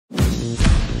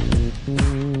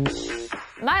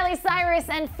Miley Cyrus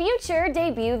and Future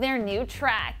debut their new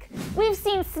track. We've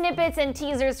seen snippets and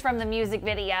teasers from the music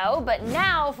video, but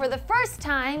now, for the first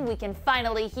time, we can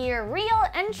finally hear Real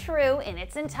and True in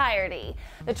its entirety.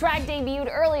 The track debuted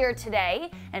earlier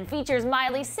today and features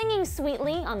Miley singing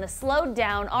sweetly on the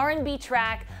slowed-down R&B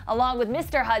track, along with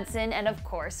Mr. Hudson and, of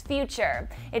course, Future.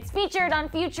 It's featured on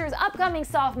Future's upcoming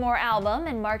Sophomore album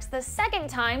and marks the second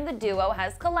time the duo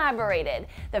has collaborated,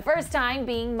 the first time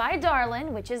being My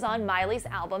Darlin, which is on Miley's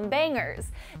album Bangerz.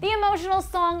 The emotional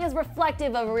song is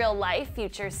reflective of real life,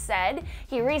 Future said.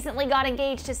 He recently got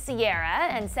engaged to Ciara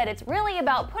and said it's really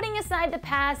about putting aside the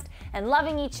past and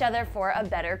loving each other for a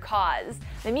better cause.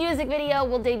 The music video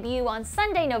will debut on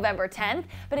Sunday, November 10th,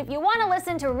 but if you want to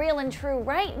listen to Real and True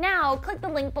right now, click the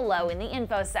link below in the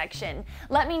info section.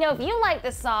 Let me know if you like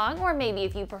the song, or maybe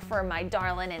if you prefer My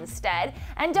Darlin instead,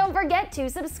 and don't forget to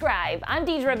subscribe. I'm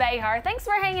Deidre Behar, thanks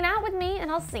for hanging out with me,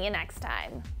 and I'll see you next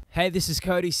time. Hey, this is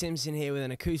Cody Simpson here with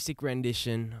an acoustic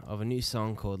rendition of a new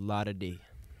song called La Da Dee.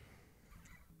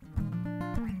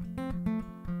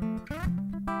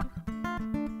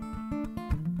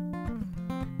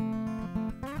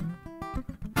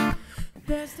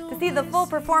 To see the full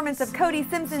performance of Cody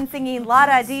Simpson singing La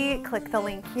Da Dee, click the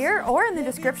link here or in the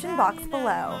description box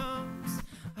below.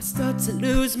 I start to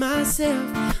lose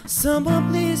myself.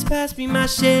 Someone please pass me my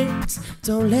shades.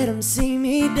 Don't let them see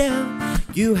me down.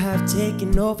 You have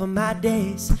taken over my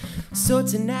days. So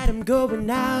tonight I'm going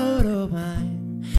out of mine.